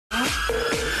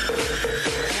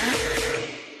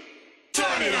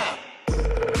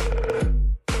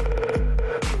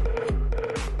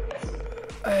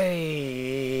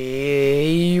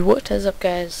What is up,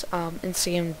 guys?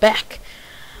 Instagram back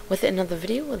with another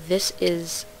video. This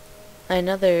is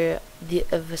another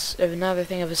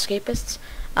thing of Escapists.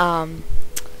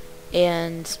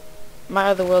 And my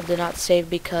other world did not save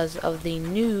because of the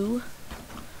new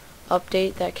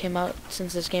update that came out.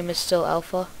 Since this game is still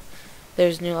alpha,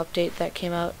 there's a new update that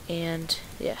came out, and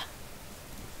yeah.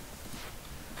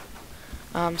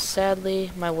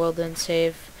 Sadly, my world didn't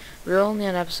save. We were only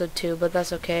on episode 2, but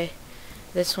that's okay.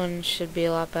 This one should be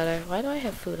a lot better. Why do I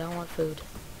have food? I don't want food.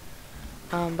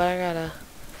 I'm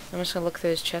just gonna look through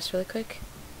this chest really quick.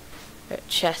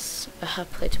 Chests. I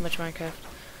play too much Minecraft.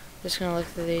 Just gonna look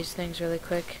through these things really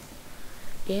quick.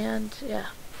 And, yeah.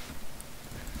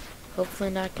 Hopefully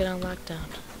not get on lockdown.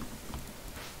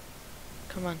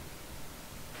 Come on.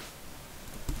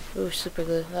 Ooh, super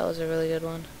glue. That was a really good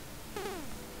one.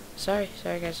 Sorry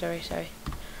guys, sorry guys.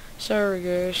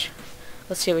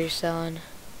 Let's see what you're selling.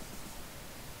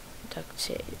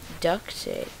 Duct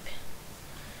tape.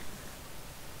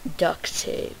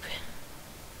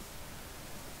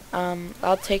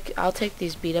 I'll take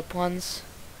these beat up ones.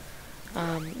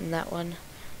 And that one,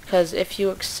 because if you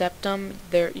accept them,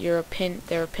 their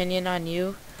opinion on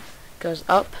you goes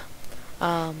up.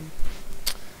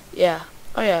 Yeah.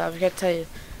 Oh yeah, I forgot to tell you.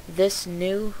 This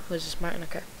new was this Martin.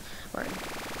 Okay, Martin.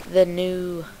 The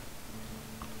new.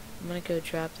 I'm gonna go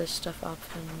drop this stuff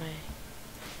off in my.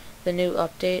 The new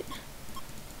update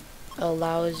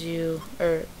allows you,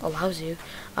 it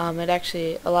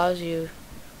actually allows you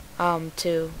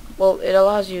it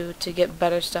allows you to get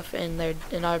better stuff in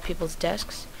other people's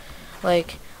desks.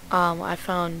 Like I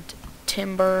found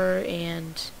timber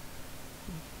and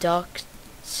duct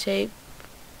tape.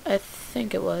 I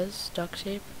think it was duct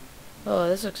tape. Oh,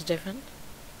 this looks different.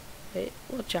 Wait,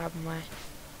 what job am I?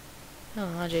 Oh,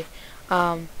 laundry.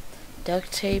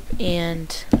 Duct tape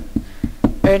and.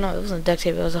 Or no, it wasn't duct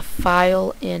tape, it was a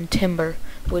file and timber,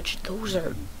 which those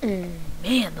are,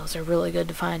 man, those are really good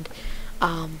to find.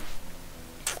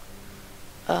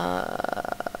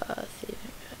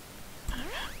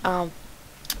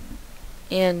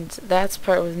 And that's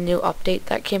part of the new update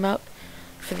that came out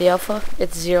for the alpha.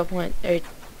 It's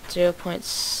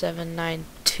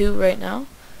 0.792 right now.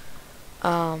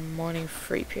 Morning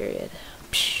free period.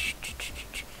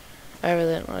 I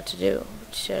really don't know what to do.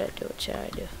 What should I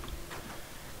do?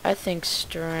 I think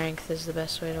strength is the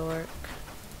best way to work.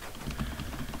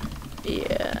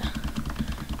 Yeah.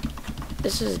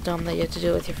 This is dumb that you have to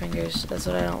do it with your fingers. That's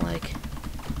what I don't like.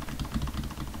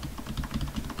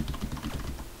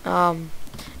 And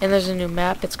there's a new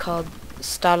map. It's called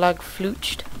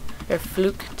Flucht,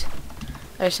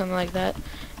 or something like that.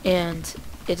 And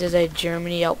it is a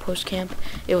Germany outpost camp.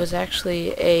 It was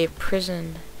actually a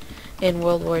prison in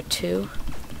World War II.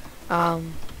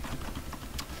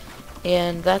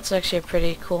 And that's actually a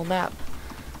pretty cool map.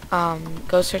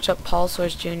 Go search up Paul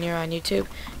Source Jr. on YouTube,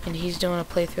 and he's doing a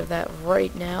playthrough of that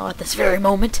right now at this very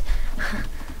moment.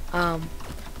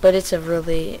 But it's a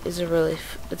really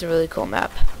cool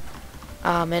map.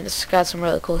 And it's got some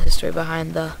really cool history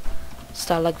behind the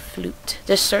Flucht.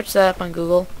 Just search that up on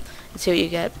Google and see what you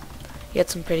get. You get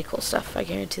some pretty cool stuff. I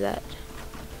guarantee that.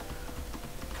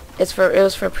 It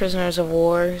was for prisoners of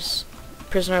wars.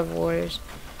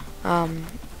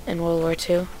 In World War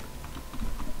II.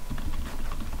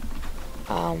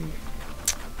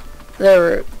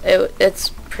 It's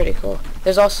pretty cool.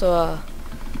 There's also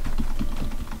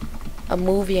a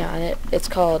movie on it. I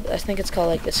think it's called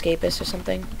like Escapists or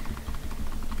something.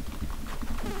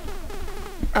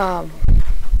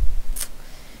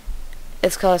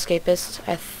 It's called Escapists,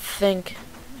 I think,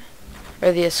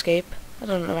 or The Escape. I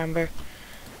don't remember.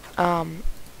 And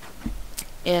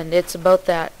it's about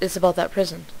that. It's about that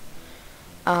prison.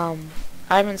 I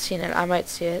haven't seen it. I might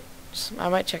see it. I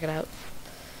might check it out.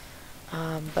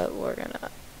 But we're gonna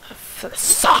for the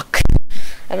sock.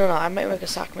 I don't know. I might make a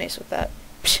sock mace with that.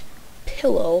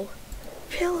 Pillow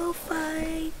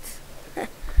fight.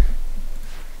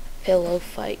 Pillow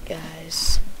fight,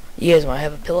 guys. You guys want to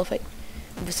have a pillow fight?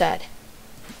 Beside,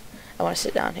 I want to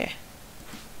sit down here.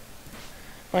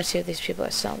 I want to see what these people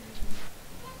are selling.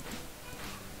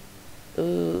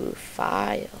 Ooh,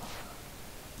 file.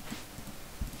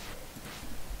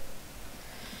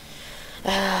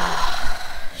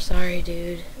 Sorry,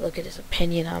 dude. Look at his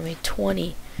opinion on me.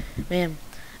 20. Man,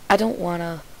 I don't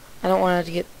wanna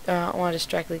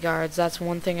distract the guards. That's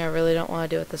one thing I really don't want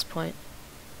to do at this point.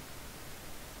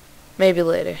 Maybe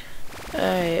later.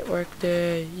 Alright, work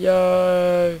day.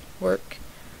 Yay! Work.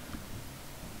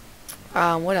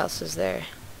 What else is there?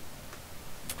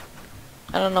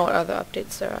 I don't know what other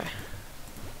updates there are.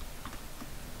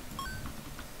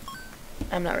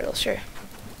 I'm not real sure.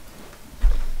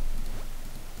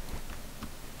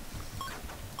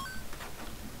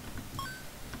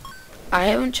 I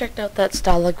haven't checked out that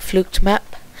Stalag Fluked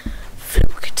map.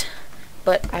 Fluked.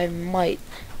 But I might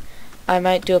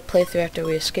do a playthrough after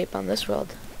we escape on this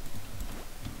world.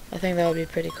 I think that would be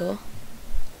pretty cool.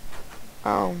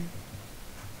 And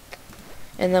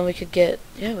then we could get,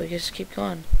 yeah, we could just keep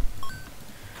going.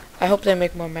 I hope they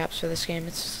make more maps for this game.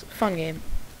 It's a fun game.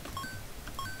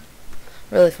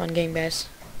 Really fun game, guys.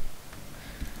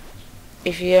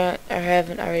 If you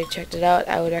haven't already checked it out,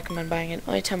 I would recommend buying it.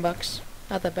 Only 10 bucks.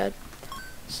 Not that bad.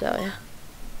 So,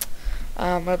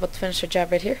 yeah. We're about to finish our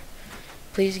job right here.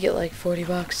 Please get like 40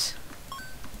 bucks.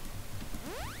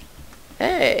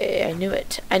 Hey, I knew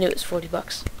it. I knew it was 40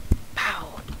 bucks.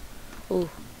 Pow. Ooh,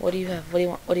 what do you have? What do you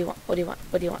want? What do you want? What do you want?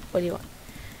 What do you want? What do you want?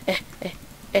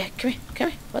 Come here. Come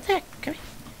here. What the heck? Come here.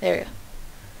 There we go.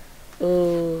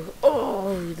 Ooh.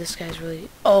 Oh, this guy's really...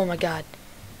 Oh, my God.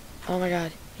 Oh, my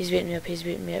God. He's beating me up. He's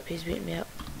beating me up. He's beating me up.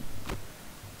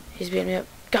 He's beating me up.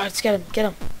 Guards, get him. Get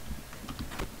him.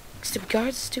 Stupid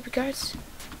guards. Stupid guards.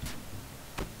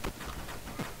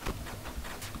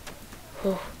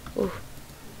 Oh. Ooh.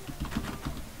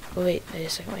 Oh, wait a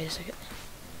second. Wait a second.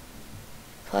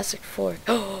 Plastic fork.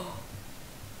 Oh.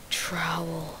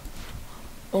 Trowel.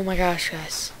 Oh, my gosh,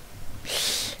 guys.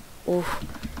 Oh.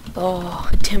 Oh,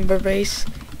 timber base,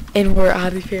 and we're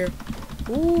out of here.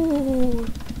 Ooh,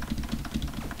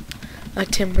 a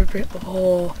timber base.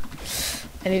 Oh,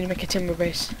 I need to make a timber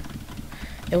base,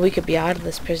 and we could be out of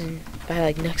this prison by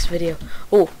like next video.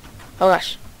 Oh, oh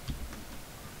gosh,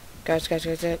 guys,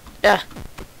 ah,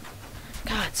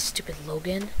 God, stupid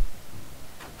Logan.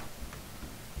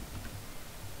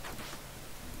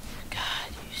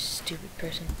 God, you stupid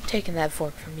person, taking that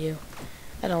fork from you.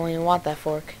 I don't even want that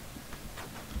fork.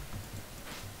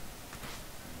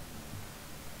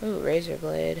 Ooh, razor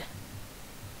blade.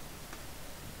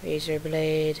 Razor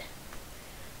blade.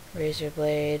 Razor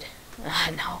blade.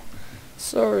 Ah, no.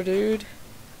 Sorry, dude.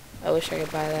 I wish I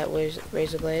could buy that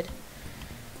razor blade.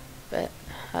 But,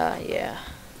 yeah.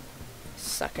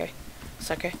 Sucker.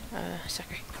 Sucker.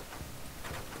 Sucker.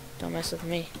 Don't mess with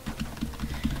me.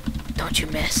 Don't you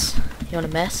mess. You wanna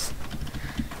mess?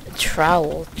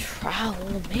 Trowel.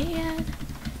 Trowel, man.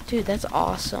 Dude, that's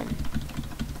awesome.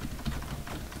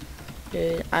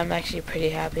 Dude, I'm actually pretty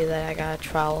happy that I got a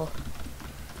trowel.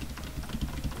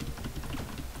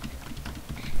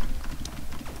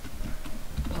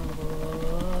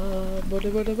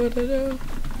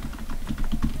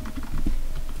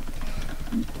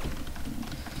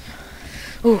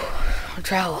 Ooh, a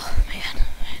trowel, man,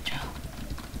 trowel.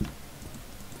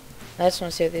 I just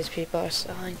want to see what these people are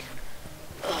selling.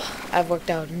 Ugh, I've worked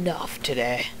out enough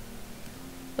today.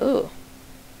 Ooh.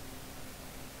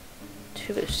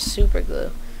 Super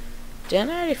glue. Didn't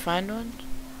I already find one?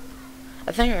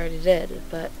 I think I already did,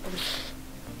 but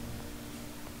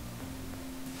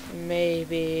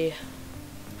maybe.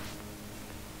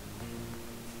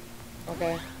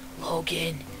 Okay.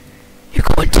 Logan, you're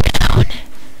going down.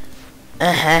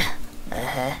 I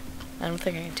don't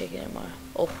think I can take it anymore.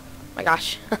 Oh my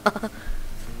gosh.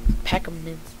 Pack of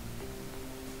mints.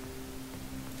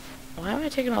 Why am I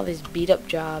taking all these beat up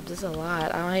jobs? This is a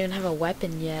lot. I don't even have a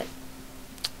weapon yet.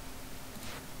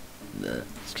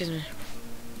 Excuse me.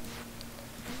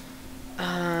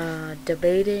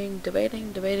 Debating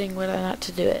whether or not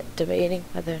to do it. Debating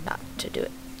whether or not to do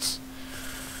it.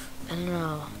 I don't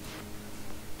know.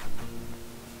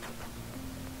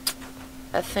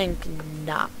 I think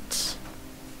not.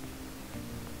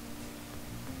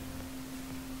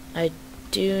 I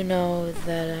do know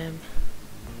that I'm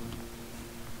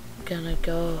gonna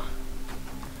go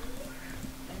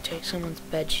take someone's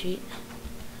bed sheet.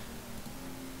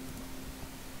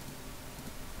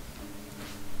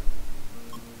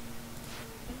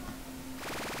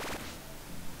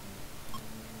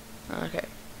 Okay.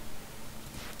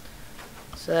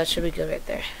 So that should be good right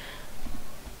there.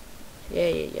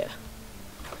 Yeah.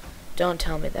 Don't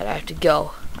tell me that I have to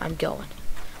go. I'm going.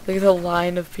 Look at the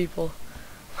line of people.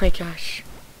 My gosh.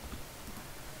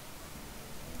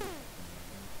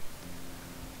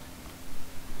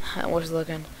 I was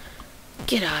looking.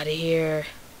 Get out of here.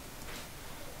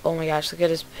 Oh my gosh, look at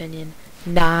his opinion.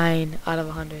 9 out of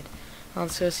 100.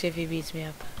 Let's go see if he beats me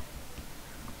up.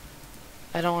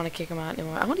 I don't want to kick him out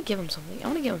anymore. I want to give him something. I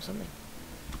want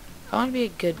to be a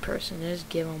good person and just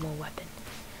give him a weapon.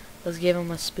 Let's give him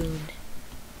a spoon.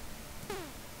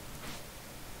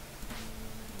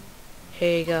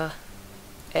 Here you go.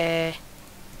 It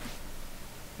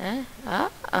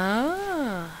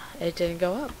didn't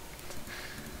go up.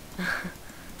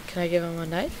 Can I give him a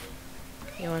knife?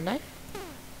 You want a knife?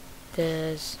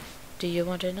 Do you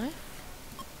want a knife?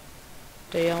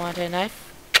 Do you want a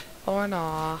knife? Or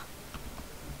nah?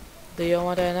 Do you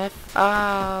want an F?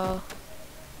 Oh.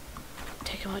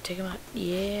 Take him out, take him out.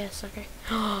 Yeah, sucker.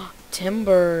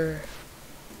 Timber.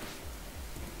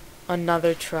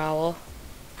 Another trowel.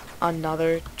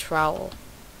 Another trowel.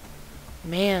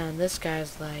 Man, this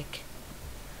guy's like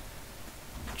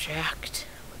jacked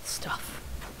with stuff.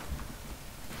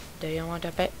 Do you want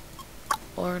a bit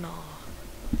or no?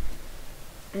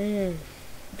 Man,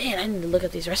 I need to look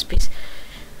at these recipes.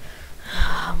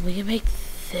 We can make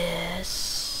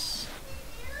this.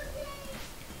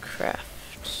 Craft.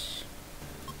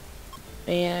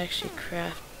 We can actually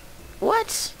craft.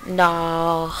 What?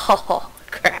 No. Oh,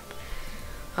 crap.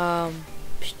 I'll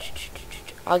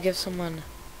give someone.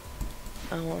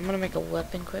 I'm gonna make a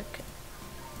weapon quick.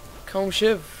 Comb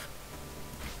shiv.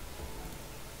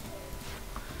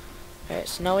 Alright,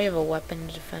 so now we have a weapon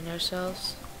to defend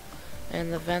ourselves.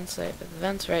 And the vents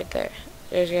right there.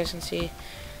 As you guys can see,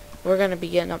 we're gonna be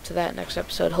getting up to that next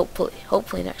episode,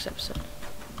 hopefully next episode.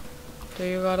 Do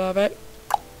you got a bit?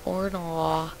 Or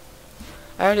no?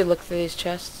 I already looked through these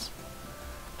chests.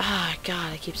 Ah,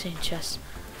 God, I keep saying chests.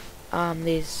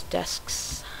 These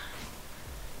desks.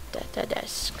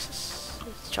 Desks.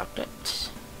 It's chocolate.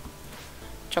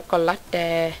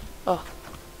 Chocolate. Oh.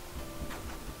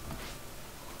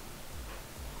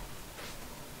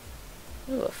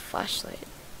 Ooh, a flashlight.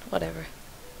 Whatever.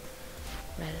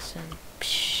 Medicine.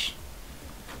 Psh.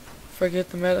 Forget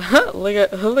the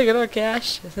look at our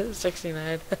cash.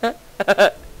 69.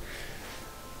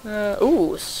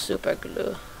 Ooh, super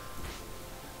glue.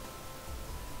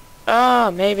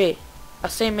 Oh, maybe. I'll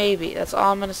say maybe. That's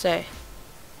all I'm gonna say.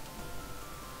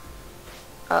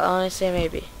 I'll only say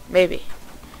maybe. Maybe.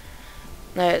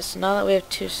 Alright, so now that we have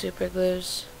 2 super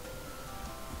glues,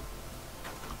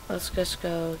 let's just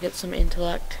go get some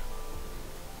intellect.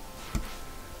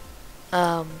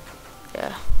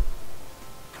 Yeah.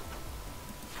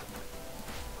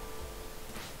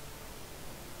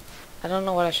 I don't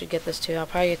know what I should get this to. I'll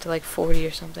probably get to like 40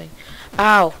 or something.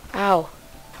 Ow! Ow!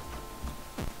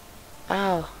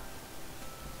 Ow.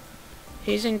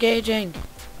 He's engaging.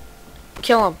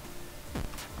 Kill him.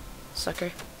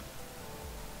 Sucker.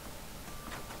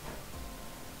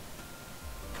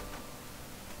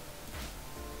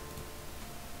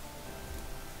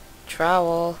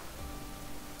 Trowel.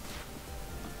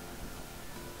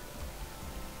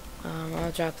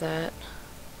 I'll drop that.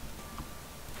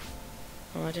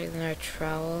 I'm gonna take another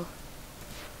trowel.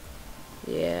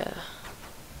 Yeah.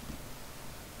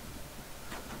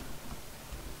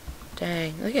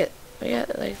 Dang, look at, we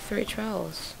got like 3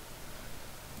 trowels.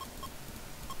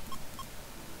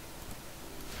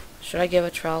 Should I give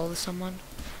a trowel to someone?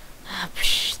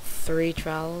 3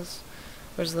 trowels.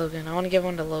 Where's Logan? I want to give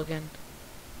one to Logan.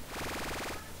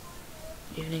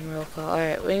 Evening roll call.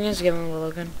 Alright, we can just give him to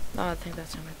Logan. Oh, I think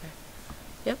that's him right there.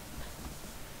 Yep.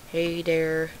 Hey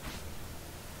there.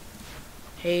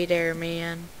 Hey there,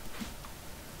 man.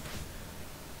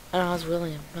 Oh, it was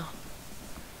William. No.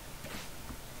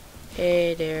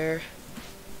 Hey there.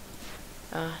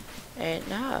 Hey,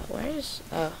 no, where's,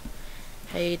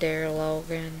 hey there,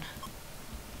 Logan.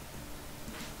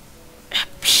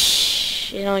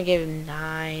 You only gave him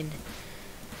 9.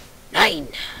 9!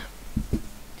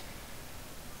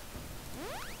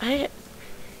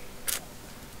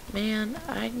 Man,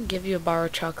 I can give you a bar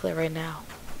of chocolate right now.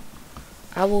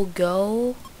 I will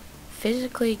go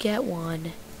physically get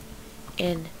one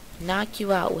and knock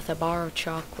you out with a bar of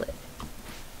chocolate.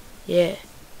 Yeah.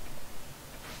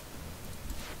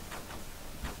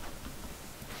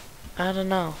 I don't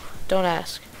know. Don't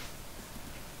ask.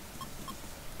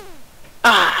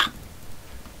 Ah!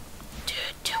 Dude,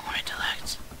 2 more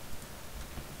intellects.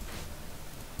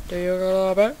 Do you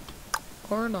got a bit?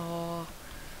 Or no?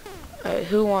 Alright,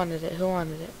 who wanted it? Who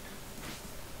wanted it?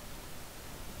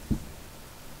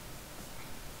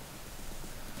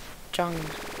 Jung.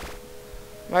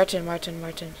 Martin.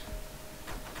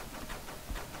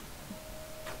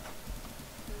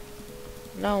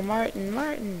 No,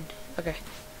 Martin. Okay.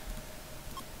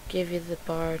 Give you the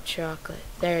bar of chocolate.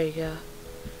 There you go.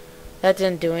 That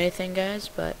didn't do anything, guys,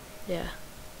 but yeah.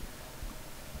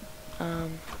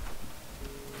 Come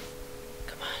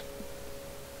on.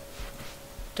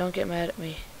 Don't get mad at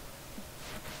me.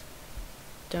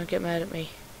 Don't get mad at me.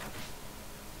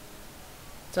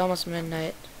 It's almost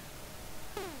midnight.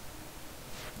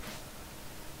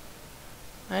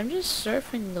 I'm just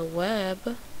surfing the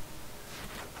web.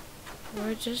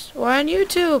 We're on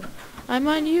YouTube! I'm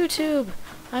on YouTube!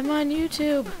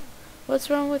 What's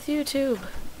wrong with YouTube?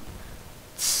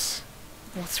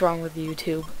 What's wrong with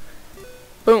YouTube?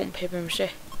 Boom! Paper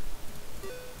mache.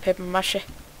 Paper mache.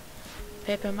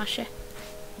 Paper mache.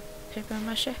 Paper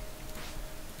mache.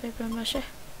 Paper mache.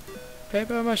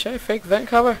 Paper mache, fake vent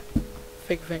cover.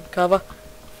 Fake vent cover.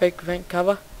 Fake vent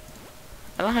cover.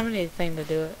 I don't have anything to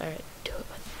do it. Alright, do it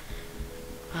with.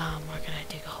 Where can I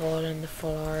dig a hole in the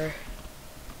floor?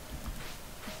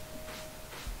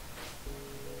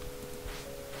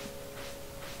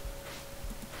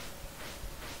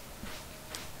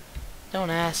 Don't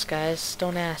ask, guys.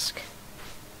 Don't ask.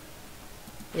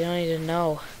 You don't need to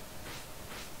know.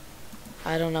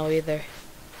 I don't know either.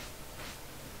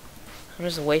 I'm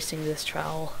just wasting this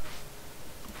trowel.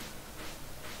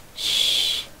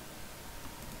 Shh.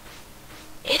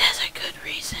 It has a good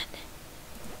reason.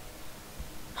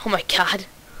 Oh my god.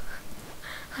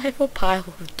 I have a pile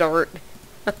of dirt.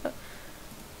 Can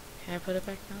I put it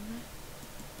back down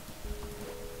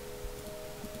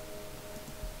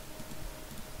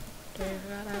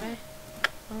there?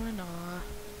 Oh no.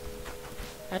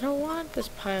 I don't want this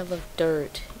pile of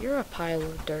dirt. You're a pile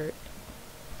of dirt.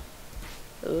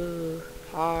 Ooh,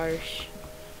 harsh.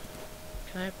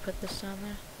 Can I put this down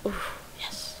there? Ooh,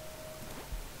 yes.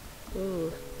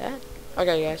 Ooh, that.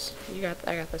 Okay, guys, I got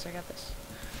this.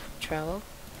 Travel.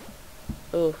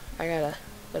 Ooh, I gotta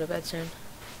go to bed soon.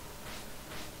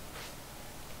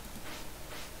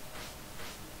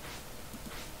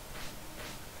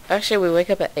 Actually, we wake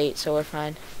up at 8, so we're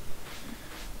fine.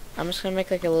 I'm just gonna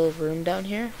make like a little room down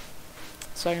here,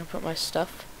 so I can put my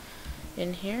stuff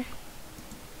in here.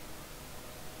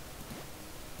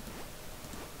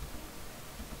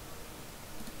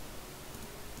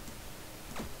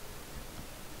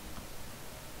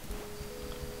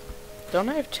 Don't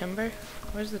I have timber?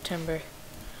 Where's the timber?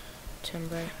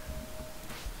 Timber.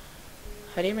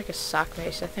 How do you make a sock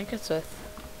mace? I think it's with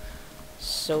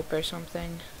soap or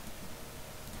something.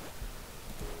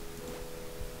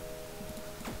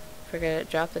 Forget it.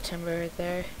 Drop the timber right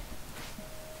there.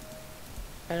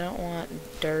 I don't want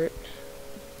dirt.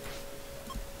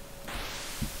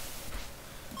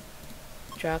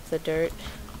 Drop the dirt.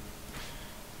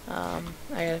 I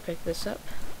gotta pick this up.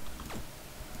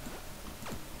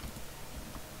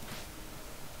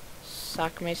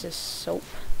 Sock mace is soap.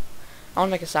 I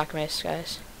wanna make a sock mace,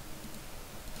 guys.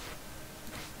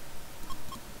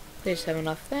 Please have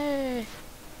enough there.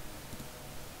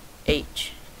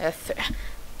 H. F.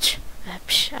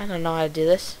 I don't know how to do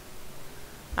this.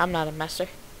 I'm not a master.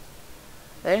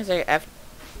 I think it's like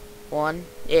F1.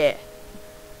 Yeah.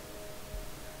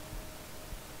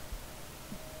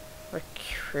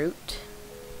 Recruit.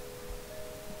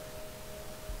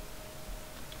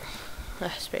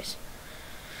 Space.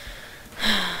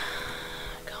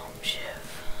 Comb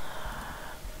shiv.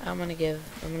 I'm gonna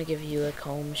give you a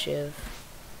comb shiv.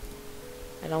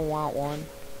 I don't want one.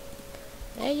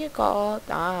 There you go.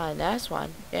 Ah, nice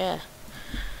one. Yeah.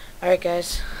 Alright,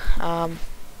 guys.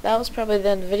 That was probably the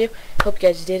end of the video. Hope you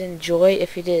guys did enjoy.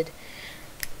 If you did,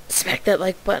 smack that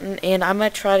like button. And I'm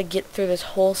going to try to get through this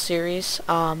whole series.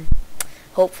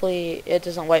 Hopefully it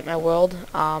doesn't wipe my world.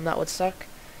 That would suck.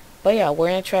 But yeah, we're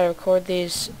going to try to record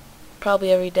these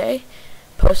probably every day.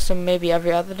 Post them maybe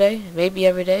every other day. Maybe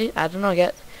every day. I don't know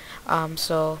yet.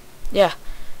 So, yeah.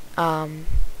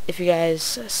 If you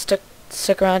guys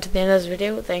stuck around to the end of this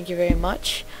video, thank you very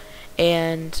much.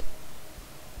 And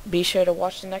be sure to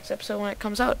watch the next episode when it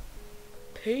comes out.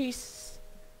 Peace.